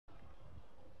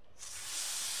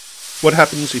What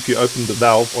happens if you open the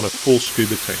valve on a full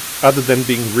scuba tank? Other than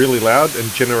being really loud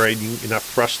and generating enough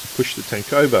thrust to push the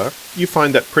tank over, you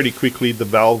find that pretty quickly the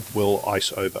valve will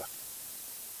ice over.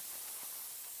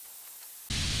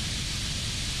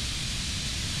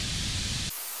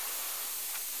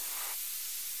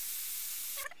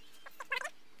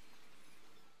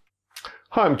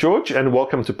 Hi, I'm George and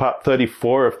welcome to part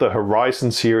 34 of the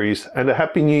Horizon series, and a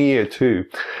Happy New Year too.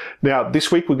 Now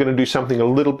this week we're going to do something a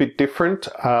little bit different.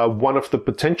 One of the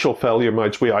potential failure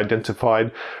modes we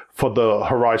identified for the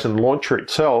Horizon launcher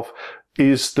itself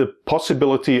is the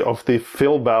possibility of the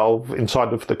fill valve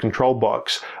inside of the control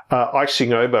box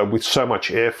icing over with so much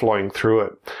air flowing through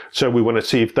it. So we want to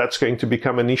see if that's going to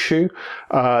become an issue.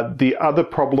 The other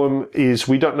problem is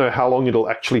we don't know how long it'll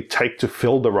actually take to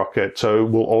fill the rocket, so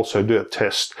we'll also do a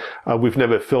test. We've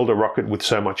never filled a rocket with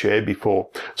so much air before.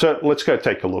 So let's go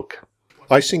take a look.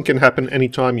 Icing can happen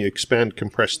anytime you expand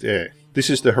compressed air. This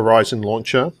is the Horizon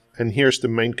launcher, and here's the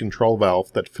main control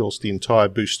valve that fills the entire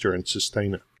booster and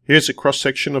sustainer. Here's a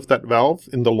cross-section of that valve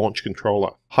in the launch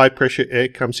controller. High pressure air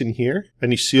comes in here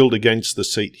and is sealed against the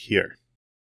seat here.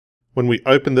 When we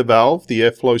open the valve, the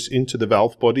air flows into the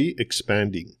valve body,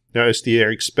 expanding. Now as the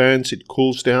air expands, it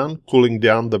cools down, cooling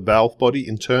down the valve body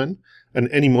in turn, and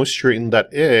any moisture in that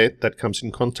air that comes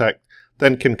in contact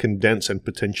then can condense and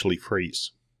potentially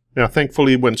freeze. Now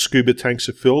thankfully when scuba tanks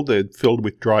are filled, they're filled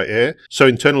with dry air, so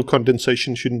internal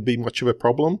condensation shouldn't be much of a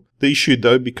problem. The issue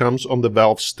though becomes on the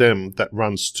valve stem that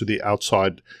runs to the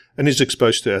outside and is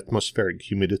exposed to atmospheric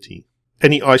humidity.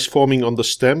 Any ice forming on the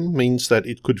stem means that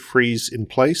it could freeze in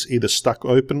place, either stuck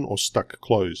open or stuck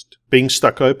closed. Being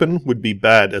stuck open would be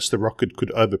bad as the rocket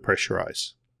could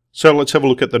overpressurize. So let's have a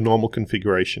look at the normal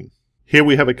configuration. Here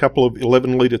we have a couple of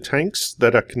 11-litre tanks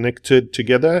that are connected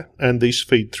together, and these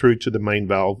feed through to the main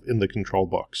valve in the control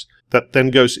box. That then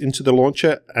goes into the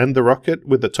launcher and the rocket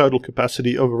with a total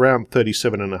capacity of around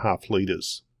 37.5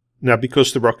 litres. Now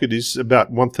because the rocket is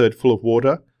about 1/3 full of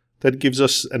water, that gives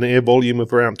us an air volume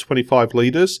of around 25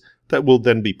 litres that will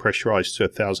then be pressurised to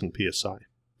 1000 psi.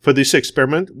 For this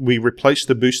experiment, we replaced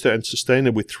the booster and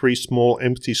sustainer with 3 small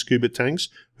empty scuba tanks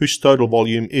whose total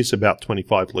volume is about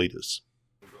 25 litres.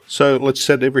 So let's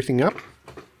set everything up.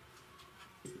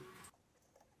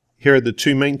 Here are the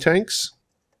 2 main tanks.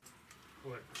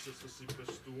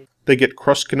 They get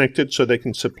cross-connected so they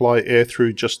can supply air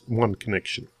through just one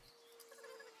connection.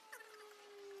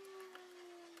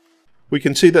 We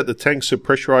can see that the tanks are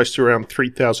pressurized to around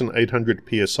 3,800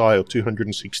 psi or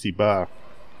 260 bar.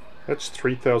 That's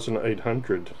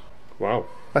 3,800. Wow.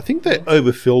 I think they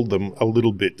overfilled them a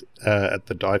little bit at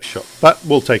the dive shop, but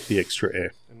we'll take the extra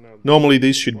air. Normally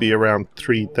these should be around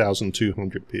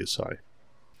 3,200 psi.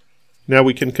 Now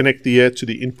we can connect the air to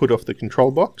the input of the control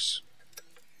box.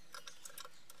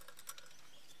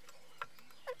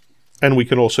 And we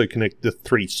can also connect the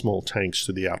 3 small tanks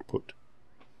to the output.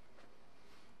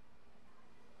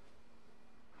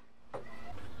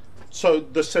 So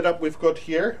the setup we've got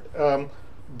here,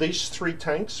 these 3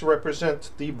 tanks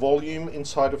represent the volume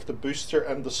inside of the booster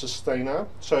and the sustainer.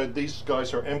 So these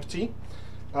guys are empty.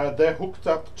 They're hooked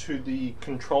up to the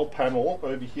control panel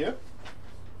over here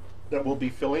that we'll be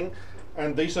filling,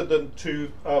 and these are the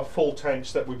 2 full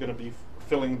tanks that we're going to be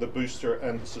filling the booster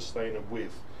and the sustainer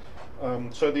with.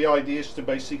 So the idea is to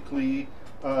basically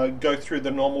go through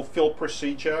the normal fill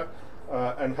procedure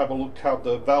and have a look how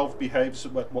the valve behaves,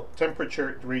 what temperature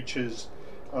it reaches,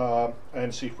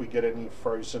 and see if we get any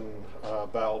frozen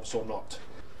valves or not.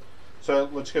 So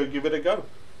let's go give it a go.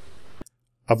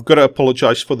 I've got to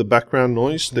apologise for the background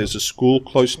noise. There's a school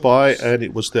close by and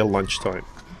it was their lunchtime.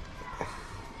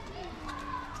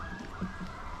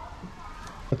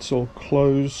 That's all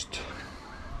closed.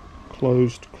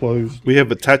 Closed. We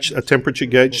have attached a temperature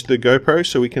gauge to the GoPro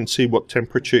so we can see what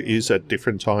temperature is at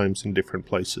different times in different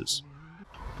places.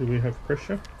 Do we have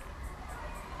pressure?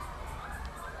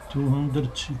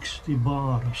 260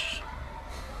 bars.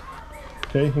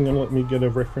 Okay, hang on, let me get a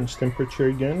reference temperature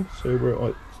again. So we're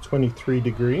at 23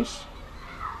 degrees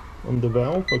on the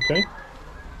valve, okay.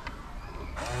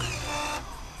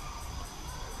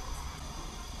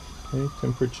 Okay,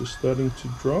 temperature starting to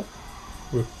drop.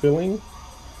 We're filling.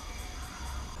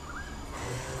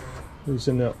 These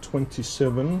are now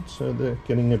 27, so they're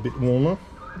getting a bit warmer.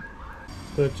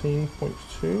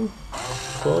 13.2,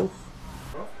 12.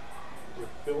 We're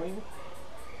filling.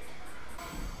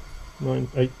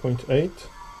 8.8.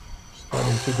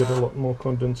 Starting to get a lot more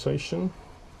condensation.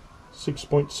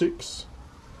 6.6.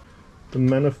 The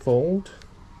manifold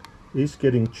is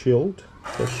getting chilled.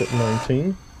 That's at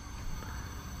 19.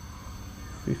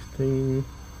 15.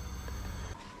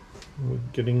 We're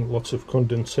getting lots of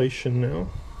condensation now.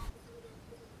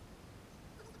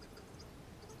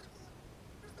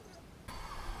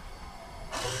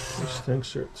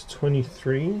 tanks are at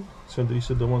 23, so these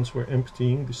are the ones we're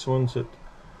emptying. This one's at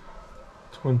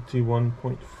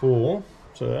 21.4,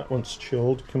 so that one's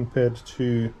chilled compared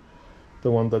to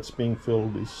the one that's being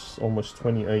filled is almost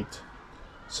 28.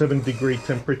 7-degree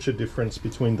temperature difference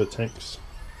between the tanks.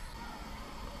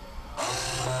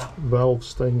 Valve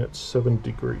staying at 7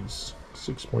 degrees,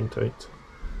 6.8.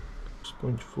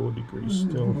 6.4 degrees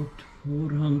still. About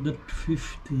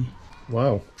 450.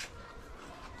 Wow.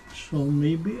 So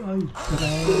maybe I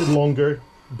try. Longer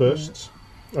bursts?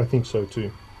 I think so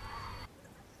too.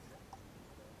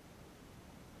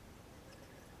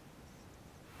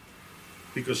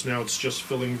 Because now it's just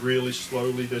filling really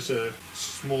slowly, there's a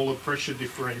smaller pressure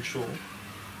differential.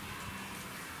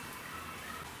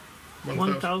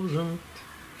 1000.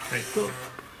 Okay.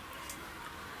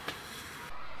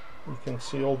 You can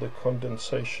see all the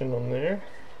condensation on there.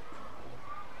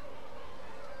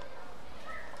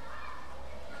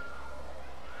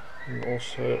 And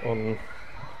also on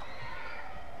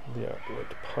the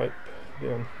outlet pipe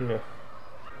down here.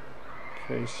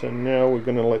 Okay, so now we're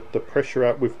going to let the pressure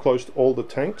out. We've closed all the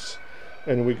tanks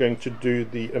and we're going to do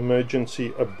the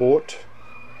emergency abort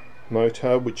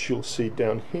motor, which you'll see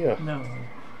down here. No.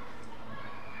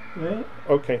 Where?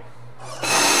 Okay.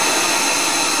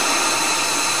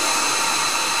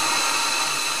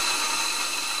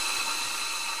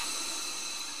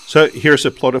 So here's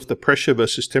a plot of the pressure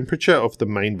versus temperature of the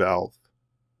main valve.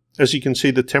 As you can see,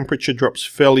 the temperature drops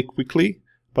fairly quickly,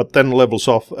 but then levels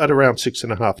off at around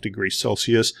 6.5 degrees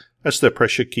Celsius as the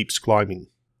pressure keeps climbing.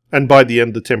 And by the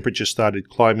end, the temperature started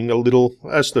climbing a little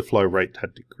as the flow rate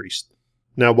had decreased.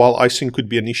 Now, while icing could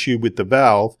be an issue with the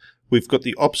valve, we've got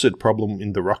the opposite problem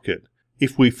in the rocket.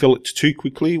 If we fill it too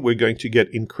quickly, we're going to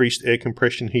get increased air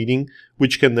compression heating,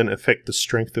 which can then affect the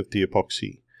strength of the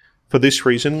epoxy. For this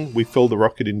reason, we fill the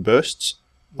rocket in bursts,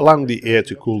 allowing the air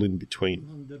to cool in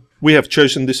between. We have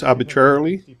chosen this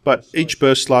arbitrarily, but each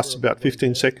burst lasts about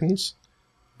 15 seconds,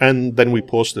 and then we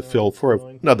pause the fill for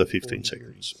another 15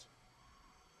 seconds.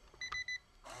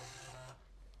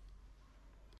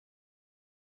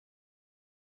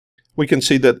 We can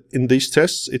see that in these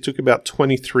tests, it took about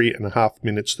 23.5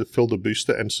 minutes to fill the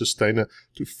booster and sustainer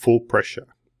to full pressure.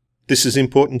 This is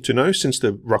important to know since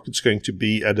the rocket's going to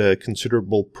be at a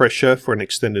considerable pressure for an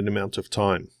extended amount of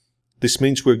time. This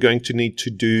means we're going to need to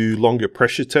do longer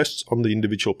pressure tests on the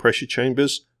individual pressure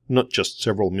chambers, not just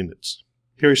several minutes.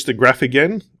 Here's the graph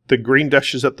again. The green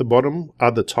dashes at the bottom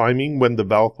are the timing when the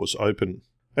valve was open.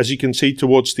 As you can see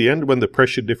towards the end, when the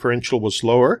pressure differential was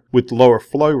lower, with lower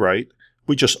flow rate,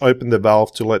 we just opened the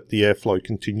valve to let the air flow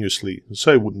continuously,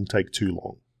 so it wouldn't take too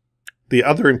long. The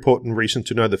other important reason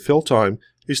to know the fill time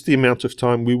is the amount of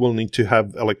time we will need to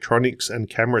have electronics and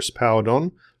cameras powered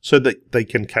on so that they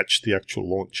can catch the actual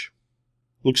launch.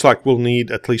 Looks like we'll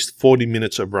need at least 40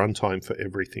 minutes of runtime for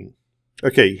everything.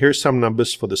 Okay, here's some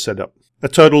numbers for the setup. A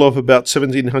total of about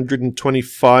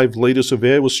 1,725 litres of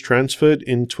air was transferred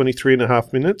in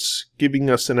 23.5 minutes, giving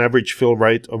us an average fill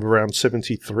rate of around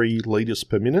 73 litres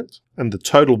per minute, and the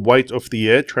total weight of the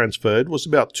air transferred was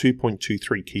about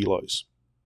 2.23 kilos.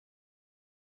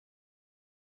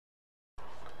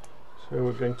 So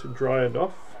we're going to dry it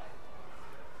off.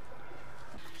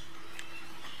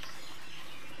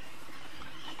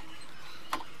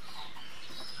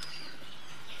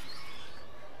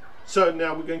 So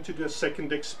now we're going to do a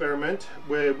second experiment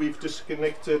where we've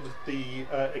disconnected the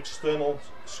external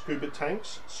scuba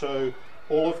tanks. So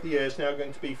all of the air is now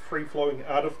going to be free flowing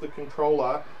out of the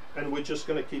controller, and we're just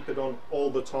going to keep it on all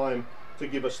the time to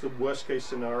give us the worst case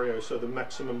scenario, so the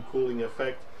maximum cooling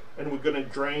effect. And we're going to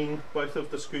drain both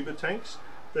of the scuba tanks.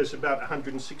 There's about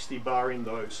 160 bar in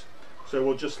those. So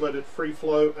we'll just let it free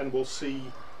flow and we'll see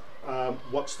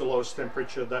what's the lowest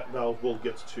temperature that valve will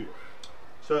get to.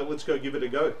 So let's go give it a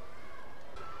go.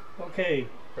 Okay,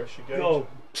 Pressure gauge. go.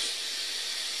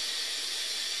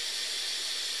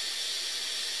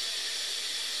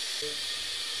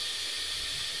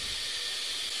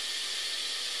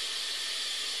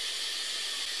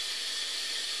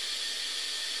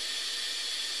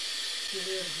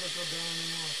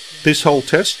 This whole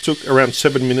test took around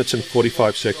 7 minutes and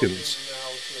 45 seconds.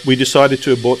 We decided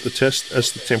to abort the test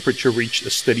as the temperature reached a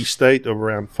steady state of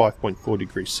around 5.4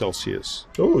 degrees Celsius.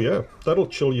 Oh yeah, that'll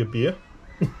chill your beer.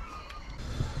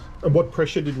 And what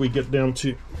pressure did we get down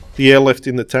to? The air left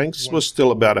in the tanks was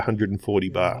still about 140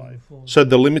 bar. So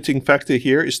the limiting factor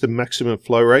here is the maximum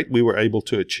flow rate we were able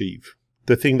to achieve.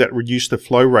 The thing that reduced the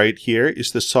flow rate here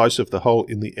is the size of the hole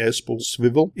in the air spool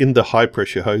swivel in the high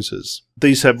pressure hoses.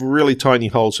 These have really tiny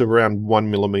holes of around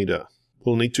 1 millimeter.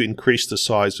 We'll need to increase the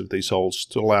size of these holes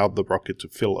to allow the rocket to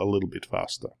fill a little bit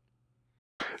faster.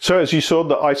 So as you saw,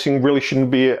 the icing really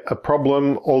shouldn't be a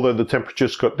problem. Although the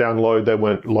temperatures got down low, they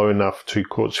weren't low enough to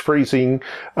cause freezing.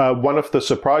 One of the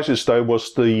surprises though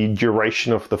was the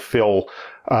duration of the fill.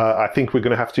 I think we're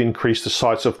going to have to increase the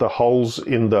size of the holes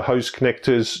in the hose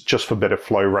connectors just for better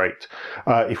flow rate.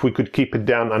 If we could keep it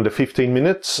down under 15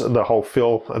 minutes, the whole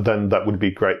fill, then that would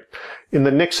be great. In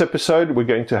the next episode, we're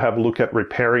going to have a look at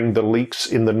repairing the leaks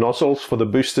in the nozzles for the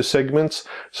booster segments,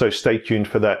 so stay tuned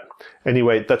for that.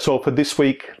 Anyway, that's all for this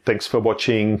week. Thanks for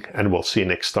watching, and we'll see you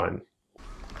next time.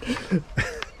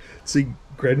 See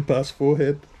Grandpa's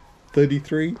forehead,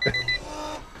 33.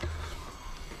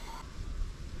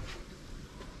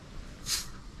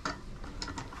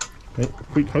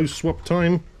 Quick hose swap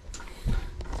time.